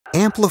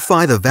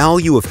Amplify the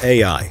value of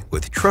AI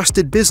with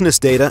trusted business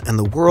data and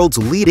the world's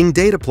leading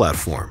data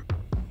platform.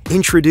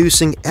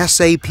 Introducing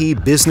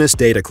SAP Business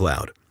Data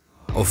Cloud,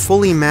 a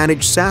fully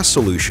managed SaaS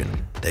solution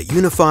that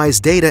unifies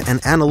data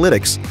and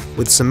analytics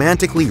with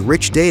semantically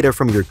rich data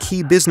from your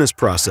key business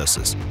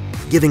processes,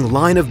 giving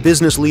line of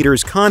business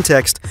leaders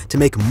context to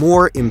make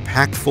more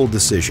impactful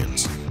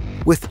decisions.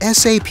 With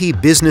SAP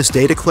Business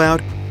Data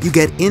Cloud, you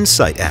get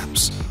Insight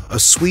Apps, a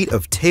suite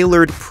of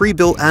tailored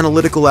pre-built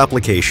analytical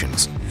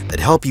applications that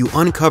help you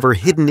uncover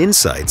hidden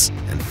insights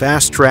and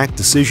fast-track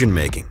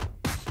decision-making.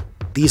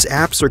 These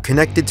apps are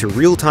connected to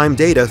real-time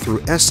data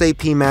through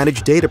SAP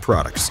Managed Data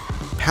Products,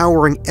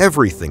 powering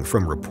everything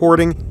from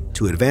reporting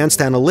to advanced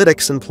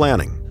analytics and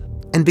planning.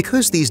 And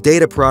because these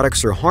data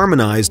products are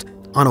harmonized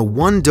on a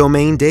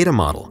one-domain data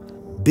model,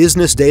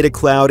 Business Data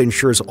Cloud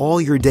ensures all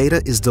your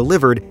data is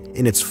delivered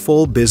in its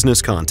full business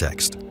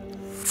context.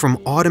 From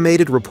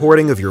automated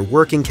reporting of your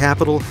working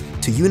capital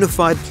to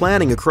unified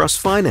planning across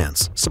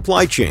finance,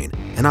 supply chain,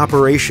 and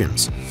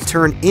operations,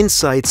 turn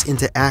insights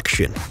into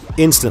action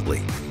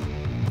instantly.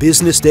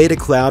 Business Data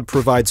Cloud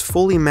provides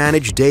fully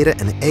managed data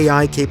and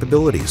AI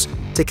capabilities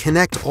to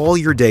connect all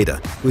your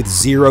data with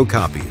zero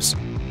copies.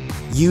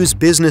 Use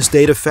Business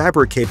Data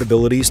Fabric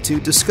capabilities to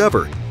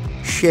discover,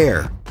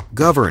 share,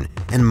 govern,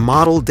 and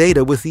model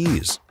data with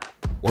ease.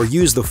 Or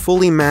use the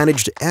fully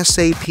managed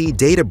SAP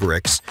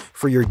Databricks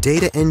for your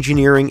data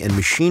engineering and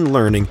machine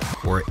learning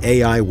or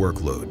AI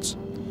workloads.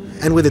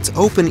 And with its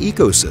open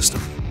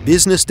ecosystem,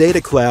 Business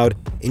Data Cloud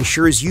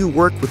ensures you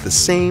work with the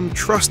same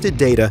trusted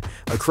data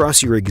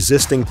across your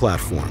existing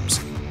platforms,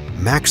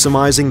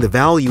 maximizing the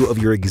value of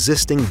your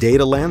existing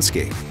data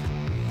landscape.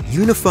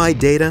 Unified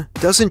data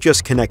doesn't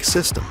just connect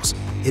systems,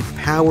 it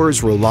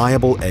powers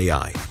reliable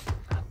AI.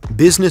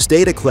 Business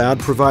Data Cloud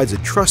provides a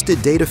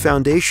trusted data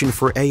foundation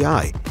for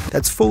AI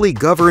that's fully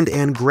governed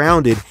and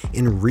grounded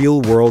in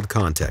real-world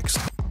context.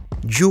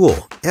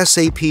 Joule,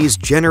 SAP's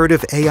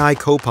generative AI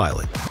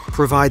copilot,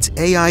 provides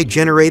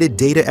AI-generated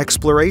data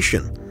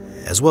exploration,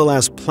 as well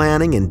as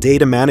planning and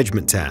data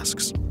management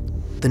tasks.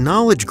 The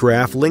Knowledge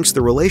Graph links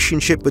the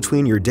relationship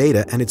between your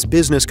data and its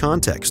business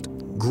context,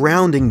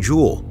 grounding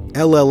Joule,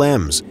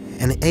 LLMs,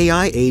 and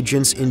AI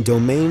agents in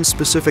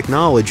domain-specific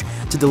knowledge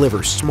to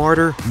deliver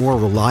smarter, more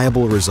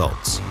reliable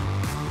results.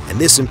 And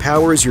this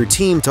empowers your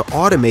team to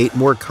automate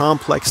more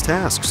complex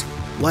tasks,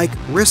 like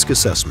risk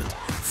assessment,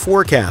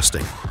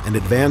 forecasting, and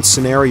advanced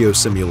scenario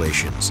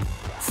simulations,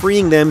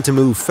 freeing them to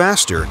move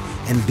faster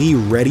and be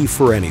ready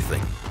for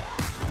anything.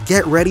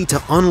 Get ready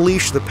to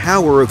unleash the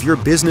power of your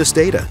business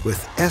data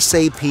with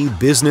SAP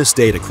Business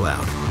Data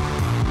Cloud.